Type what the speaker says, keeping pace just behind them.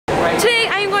Today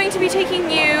I am going to be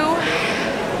taking you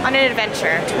on an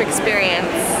adventure to experience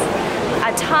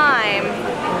a time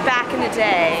back in the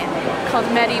day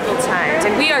called medieval times,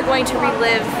 and we are going to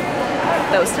relive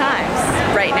those times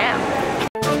right now.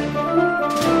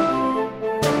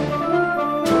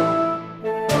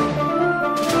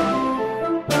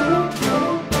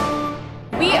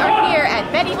 We are here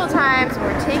at medieval times, and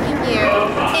we're taking you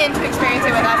in to experience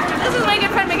it with us. This is my good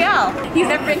friend Miguel. He's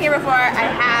never been here before. I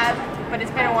have, but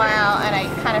it's been a while, and I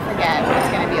kind of forget what it's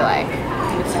going to be like.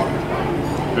 I'm excited.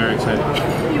 Very excited.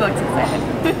 He looks excited.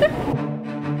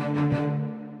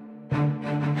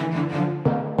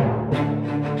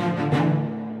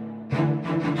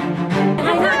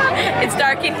 It's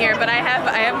dark in here, but I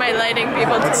have my lighting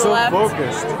people to the left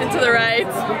focused. and to the right.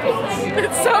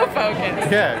 It's so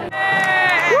focused. Yeah.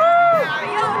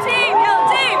 Yellow team! Yellow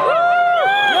team!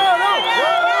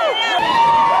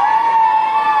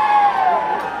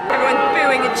 Everyone's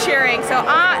booing and cheering. So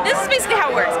this is basically how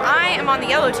it works. I am on the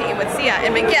yellow team with Sia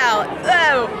and Miguel.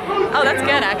 Oh, that's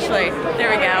good actually. There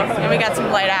we go. And we got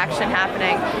some light action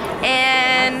happening.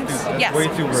 And yes,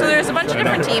 so there's a bunch of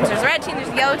different teams. There's the red team, there's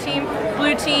the yellow team,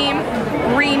 blue team,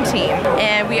 green team.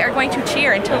 And we are going to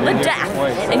cheer until the death.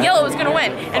 And yellow is going to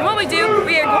win. And what we do,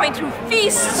 we are going to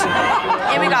feast.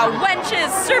 And we got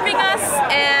wenches serving us.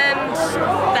 And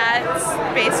that's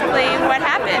basically what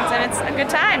happens. And it's a good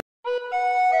time.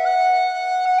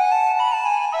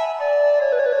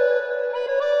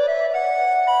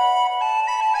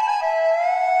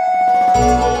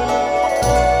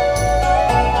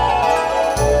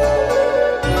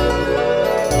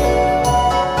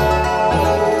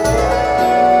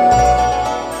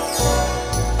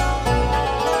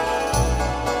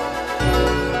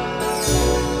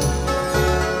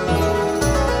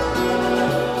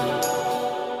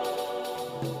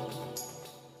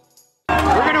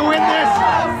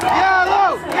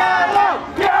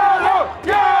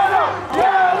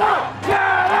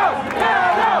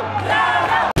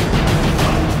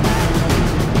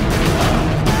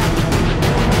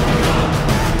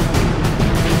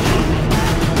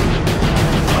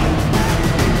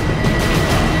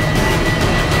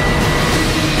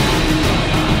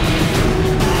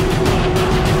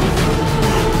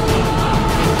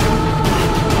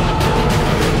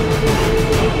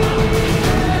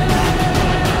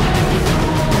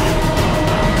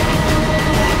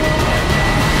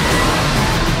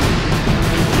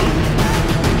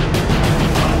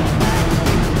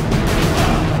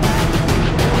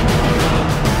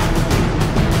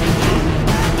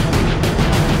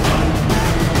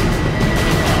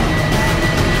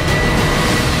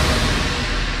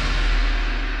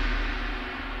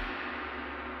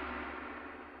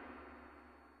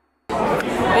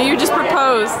 You just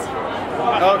proposed.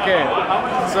 Okay,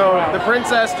 so the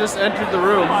princess just entered the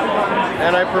room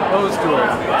and I proposed to her.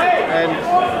 And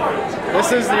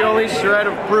this is the only shred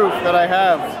of proof that I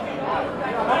have.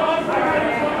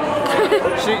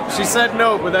 She said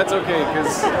no, but that's okay,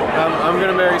 because I'm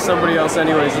gonna marry somebody else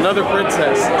anyways. Another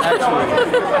princess, actually.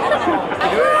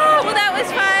 Well, that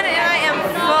was fun and I am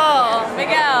full.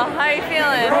 Miguel, how are you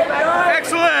feeling?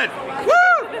 Excellent! Woo!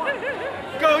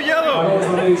 Go yellow!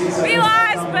 We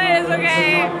lost, but it's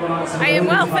okay. I am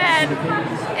well fed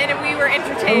and we were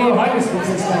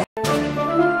entertained.